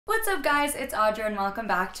What's up guys, it's Audra and welcome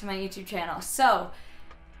back to my YouTube channel. So,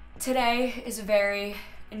 today is a very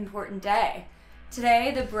important day.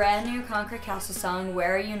 Today, the brand new Concrete Castle song,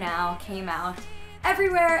 Where Are You Now, came out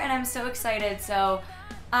everywhere and I'm so excited. So,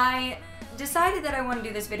 I decided that I want to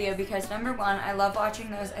do this video because number one, I love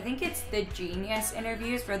watching those, I think it's the Genius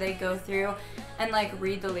interviews where they go through and like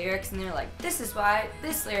read the lyrics and they're like, this is why,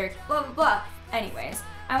 this lyric, blah blah blah. Anyways,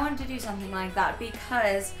 I wanted to do something like that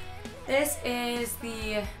because this is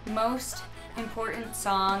the most important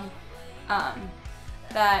song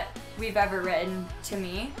that we've ever written to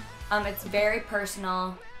me. It's very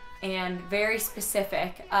personal and very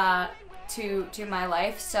specific to my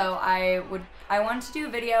life. So I wanted to do a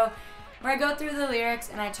video where I go through the lyrics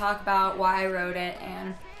and I talk about why I wrote it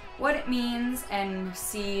and what it means and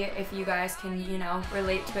see if you guys can, you know,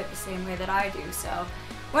 relate to it the same way that I do. So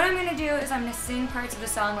what I'm gonna do is I'm gonna sing parts of the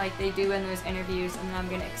song like they do in those interviews, and then I'm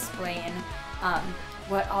gonna explain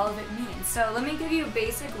what all of it means. So let me give you a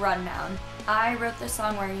basic rundown. I wrote this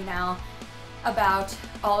song, Where Are You Now, about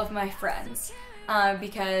all of my friends.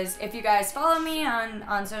 Because if you guys follow me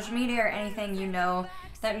on social media or anything, you know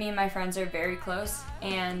that me and my friends are very close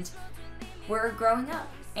and we're growing up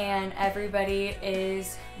and everybody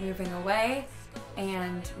is moving away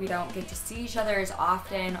and we don't get to see each other as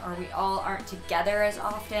often, or we all aren't together as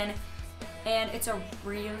often, and it's a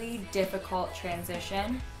really difficult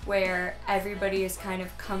transition where everybody is kind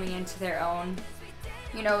of coming into their own.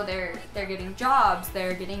 You know, they're getting jobs,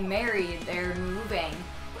 they're getting married, they're moving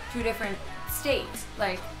to a different state,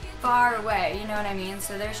 like far away, you know what I mean?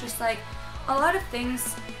 So there's just like a lot of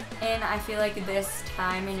things in, I feel like, this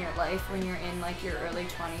time in your life when you're in like your early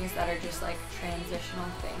 20s that are just like transitional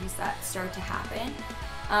things that start to happen.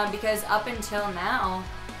 Because up until now,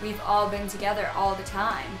 we've all been together all the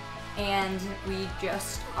time and we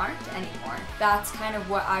just aren't anymore. That's kind of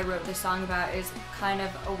what I wrote this song about, is kind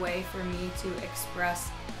of a way for me to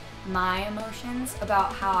express my emotions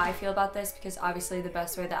about how I feel about this, because obviously the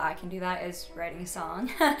best way that I can do that is writing a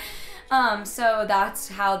song. So that's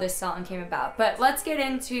how this song came about. But let's get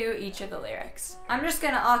into each of the lyrics. I'm just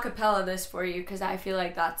gonna a cappella this for you because I feel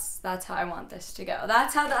like that's how I want this to go.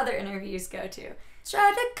 That's how the other interviews go too.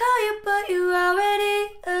 Tried to call you but you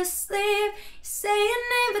already asleep. You say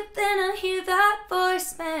your name but then I hear that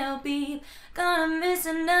voicemail beep. Gonna miss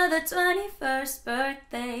another 21st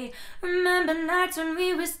birthday. Remember nights when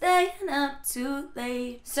we were staying up too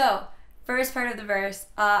late. So, first part of the verse,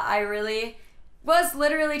 I really was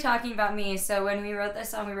literally talking about me. So when we wrote this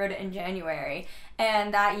song, we wrote it in January.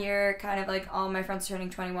 And that year, kind of like all my friends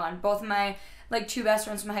turning 21. Both of my like two best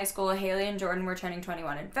friends from high school, Haley and Jordan, were turning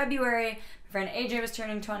 21 in February. My friend AJ was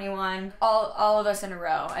turning 21. All of us in a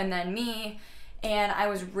row. And then me. And I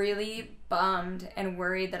was really bummed and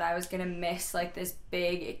worried that I was gonna miss like this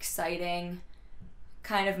big, exciting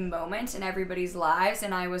kind of moment in everybody's lives,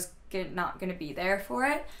 and I was not gonna be there for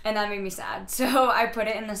it. And that made me sad. So I put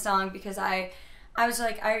it in the song because I was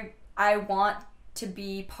like, I want to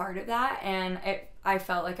be part of that, and I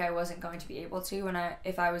felt like I wasn't going to be able to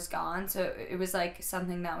if I was gone. So it was like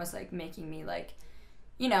something that was like making me like,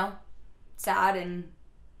 you know, sad and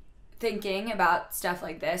thinking about stuff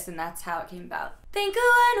like this, and that's how it came about. Think of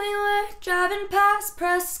when we were driving past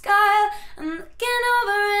Presque Isle. I'm looking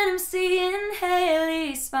over and I'm seeing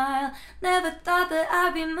Haley smile. Never thought that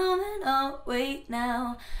I'd be moving away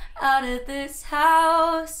now, out of this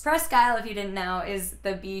house. Presque Isle, if you didn't know, is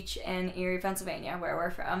the beach in Erie, Pennsylvania, where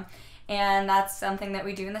we're from. And that's something that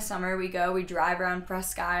we do in the summer. We drive around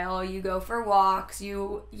Presque Isle, you go for walks,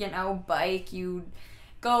 you know, bike, you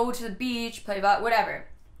go to the beach, play whatever.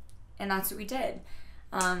 And that's what we did,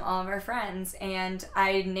 all of our friends. And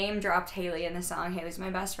I name dropped Haley in the song. Haley's my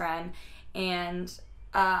best friend, and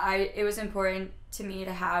it was important to me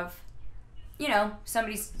to have, you know,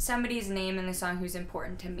 somebody's name in the song who's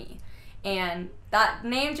important to me. And that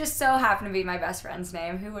name just so happened to be my best friend's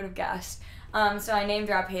name. Who would have guessed? So I name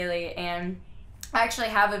dropped Haley, and I actually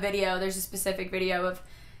have a video. There's a specific video of,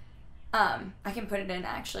 I can put it in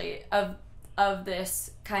actually, of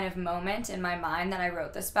this kind of moment in my mind that I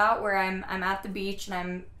wrote this about, where I'm at the beach and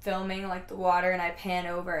I'm filming like the water and I pan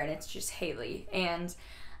over and it's just Haley, and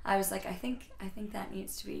I was like, I think that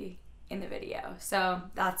needs to be in the video. So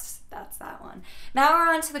that's that one. Now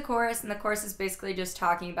we're on to the chorus, and the chorus is basically just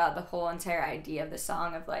talking about the whole entire idea of the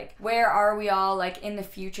song of like, where are we all like in the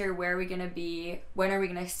future, where are we gonna be, when are we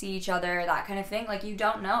gonna see each other, that kind of thing. Like, you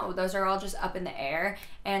don't know, those are all just up in the air,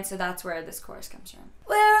 and so that's where this chorus comes from.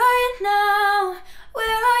 Where are you now?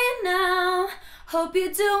 Where are you now? Hope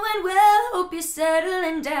you're doing well, hope you're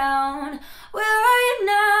settling down. Where are you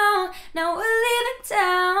now? Now we're leaving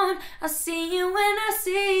town. I'll see you when I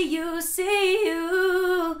see you, see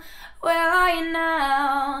you. you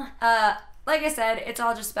now? Like I said, it's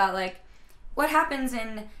all just about like, what happens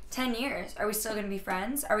in 10 years? Are we still gonna be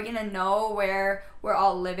friends? Are we gonna know where we're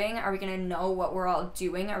all living? Are we gonna know what we're all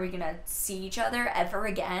doing? Are we gonna see each other ever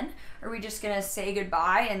again? Are we just gonna say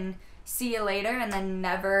goodbye and see you later and then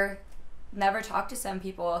never talk to some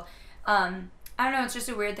people? I don't know, it's just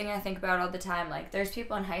a weird thing I think about all the time. Like, there's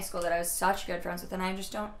people in high school that I was such good friends with, and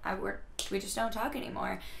we just don't talk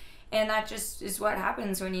anymore. And that just is what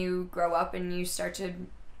happens when you grow up and you start to,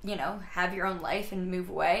 you know, have your own life and move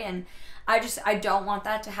away. And I don't want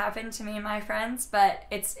that to happen to me and my friends, but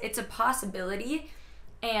it's a possibility.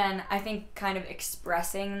 And I think kind of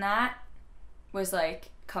expressing that was like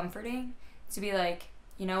comforting, to be like,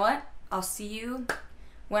 you know what? I'll see you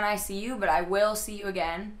when I see you, but I will see you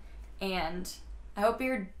again. And I hope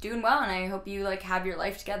you're doing well, and I hope you like have your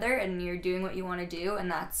life together and you're doing what you want to do.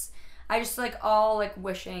 And I just like all like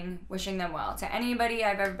wishing them well. To anybody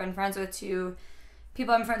I've ever been friends with, to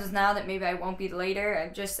people I'm friends with now that maybe I won't be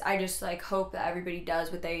later, I just like hope that everybody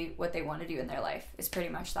does what they want to do in their life. Is pretty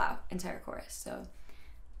much that entire chorus. So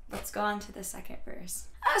let's go on to the second verse.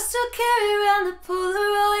 I still carry around the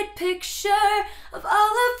Polaroid picture of all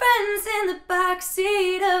the friends in the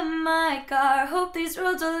backseat of my car. Hope these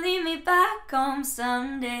roads will lead me back home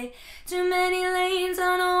someday. Too many lanes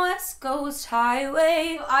on a West Coast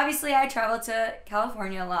highway. Obviously, I travel to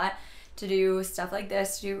California a lot to do stuff like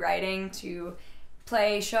this, to do writing, to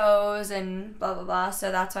play shows and blah blah blah,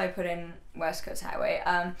 so that's why I put in West Coast Highway.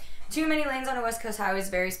 Too many lanes on a West Coast highway is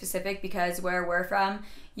very specific because where we're from,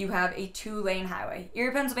 you have a 2-lane highway.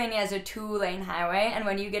 Erie, Pennsylvania has a 2-lane highway, and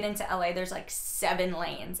when you get into LA, there's like 7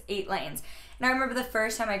 lanes, 8 lanes. And I remember the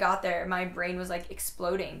first time I got there, my brain was like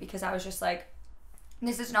exploding because I was just like,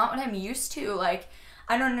 this is not what I'm used to. Like,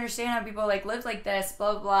 I don't understand how people like live like this,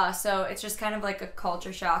 blah, blah, blah. So it's just kind of like a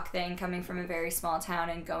culture shock thing coming from a very small town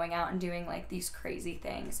and going out and doing like these crazy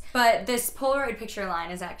things. But this Polaroid picture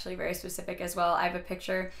line is actually very specific as well. I have a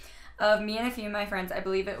picture of me and a few of my friends. I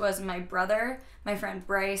believe it was my brother, my friend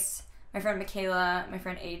Bryce, my friend Michaela, my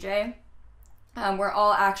friend AJ. We're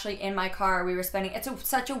all actually in my car. We were spending,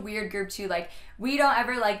 such a weird group too. Like, we don't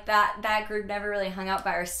ever like that group never really hung out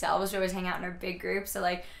by ourselves. We always hang out in our big group. So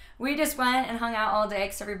like, we just went and hung out all day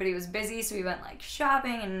because everybody was busy. So we went like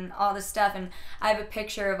shopping and all this stuff. And I have a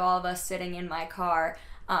picture of all of us sitting in my car,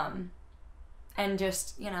 and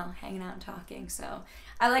just, you know, hanging out and talking. So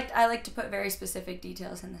I like to put very specific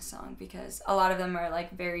details in this song because a lot of them are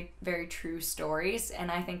like very, very true stories. And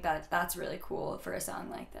I think that that's really cool for a song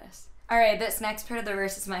like this. All right, this next part of the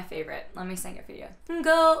verse is my favorite. Let me sing it for you.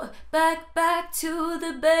 Go back to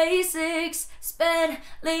the basics. Spend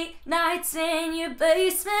late nights in your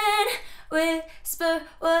basement. Whisper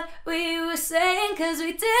what we were saying, cause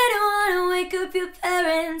we didn't want to wake up your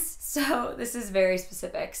parents. So this is very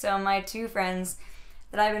specific. So my 2 friends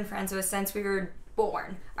that I've been friends with since we were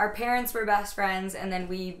born. Our parents were best friends, and then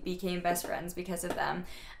we became best friends because of them.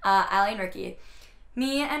 Allie and Ricky.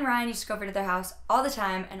 Me and Ryan used to go over to their house all the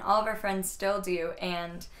time, and all of our friends still do.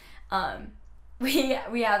 And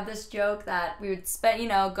we have this joke that we would spend, you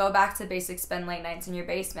know, go back to the basics, spend late nights in your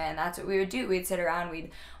basement. And that's what we would do. We'd sit around, we'd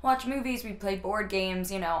watch movies, we'd play board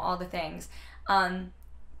games, you know, all the things.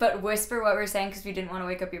 But whisper what we're saying because we didn't want to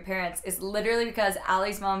wake up your parents is literally because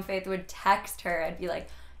Allie's mom, Faith, would text her and be like,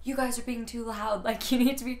 you guys are being too loud, like, you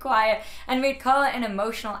need to be quiet. And we'd call it an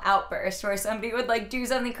emotional outburst where somebody would like do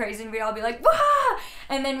something crazy and we'd all be like, wah!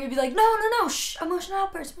 And then we'd be like, no, shh, emotional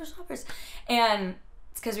outburst. And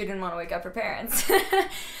it's because we didn't want to wake up our parents.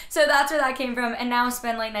 So that's where that came from. And now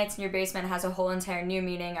spend late nights in your basement has a whole entire new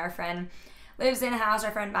meaning. Our friend lives in a house,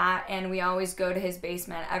 our friend Matt, and we always go to his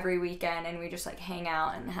basement every weekend and we just like hang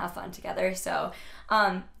out and have fun together. So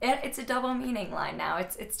it's a double meaning line now.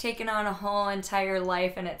 It's taken on a whole entire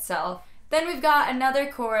life in itself. Then we've got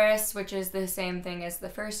another chorus, which is the same thing as the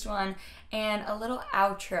first one, and a little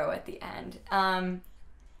outro at the end.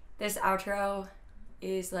 This outro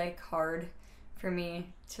is like hard for me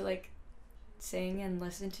to like sing and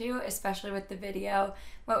listen to, especially with the video,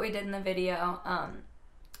 what we did in the video.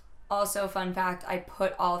 Also, fun fact, I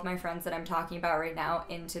put all of my friends that I'm talking about right now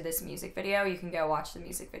into this music video. You can go watch the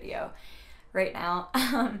music video right now.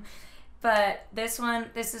 But this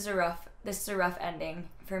is a rough ending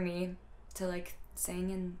for me to like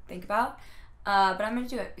sing and think about. But I'm gonna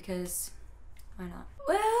do it because why not?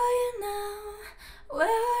 Where are you now? Where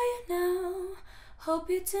are you now? Hope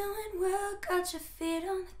you're doing well, got your feet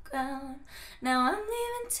on the ground. Now I'm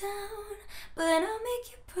leaving town, but I'll make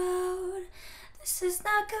you proud. This is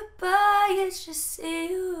not goodbye, it's just see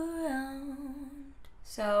you around.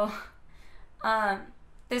 So,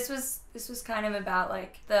 this was kind of about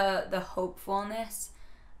like the hopefulness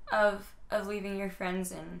of leaving your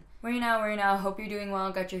friends and where you now, hope you're doing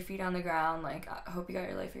well, got your feet on the ground, like, I hope you got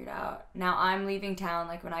your life figured out. Now I'm leaving town,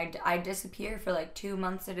 like, when I disappear for like 2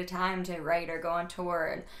 months at a time to write or go on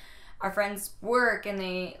tour, and our friends work and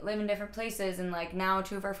they live in different places, and like now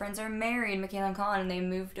 2 of our friends are married, Michaela and Colin, and they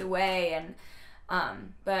moved away, and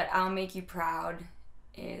but I'll Make You Proud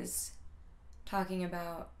is talking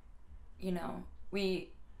about, you know,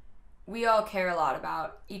 we all care a lot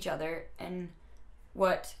about each other and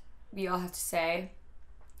what we all have to say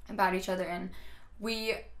about each other, and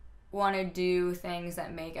we want to do things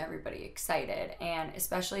that make everybody excited. And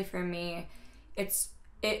especially for me,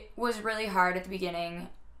 it was really hard at the beginning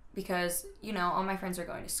because, you know, all my friends are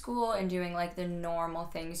going to school and doing like the normal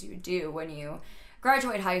things you do when you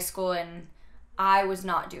graduate high school, and I was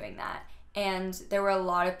not doing that. And there were a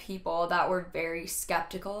lot of people that were very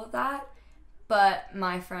skeptical of that, but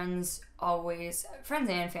my friends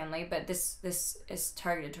and family, but this is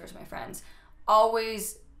targeted towards my friends,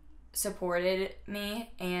 always supported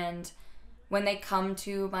me. And when they come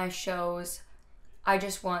to my shows, I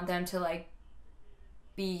just want them to like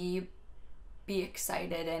be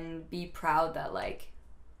excited and be proud that like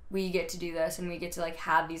we get to do this and we get to like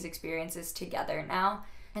have these experiences together now.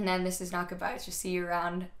 And then this is not goodbye, it's just see you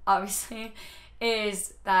around, obviously,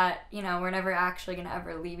 is that, you know, we're never actually gonna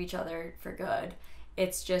ever leave each other for good.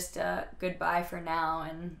 It's just a goodbye for now,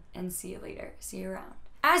 and see you later, see you around.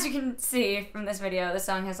 As you can see from this video, the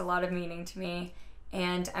song has a lot of meaning to me,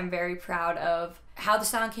 and I'm very proud of how the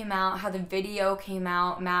song came out, how the video came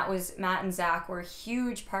out. Matt and Zach were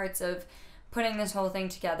huge parts of putting this whole thing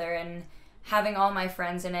together, and having all my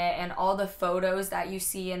friends in it, and all the photos that you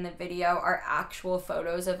see in the video are actual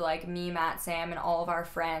photos of like me, Matt, Sam, and all of our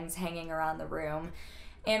friends hanging around the room.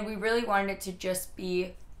 And we really wanted it to just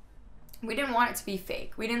be, we didn't want it to be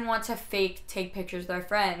fake. We didn't want to fake take pictures with our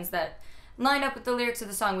friends that line up with the lyrics of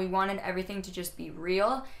the song. We wanted everything to just be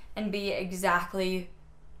real and be exactly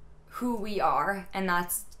who we are, and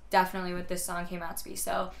that's definitely what this song came out to be.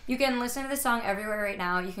 So you can listen to this song everywhere right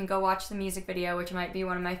now. You can go watch the music video, which might be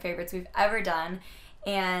one of my favorites we've ever done.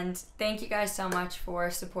 And thank you guys so much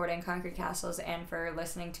for supporting Concrete Castles and for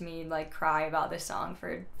listening to me like cry about this song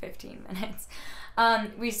for 15 minutes.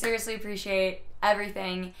 We seriously appreciate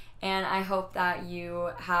everything, and I hope that you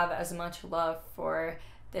have as much love for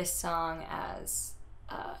this song as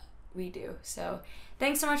we do. So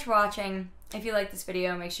thanks so much for watching. If you like this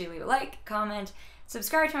video, make sure you leave a like, comment,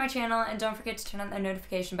 subscribe to my channel, and don't forget to turn on the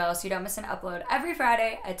notification bell so you don't miss an upload every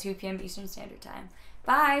Friday at 2 p.m. Eastern Standard Time.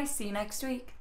 Bye! See you next week.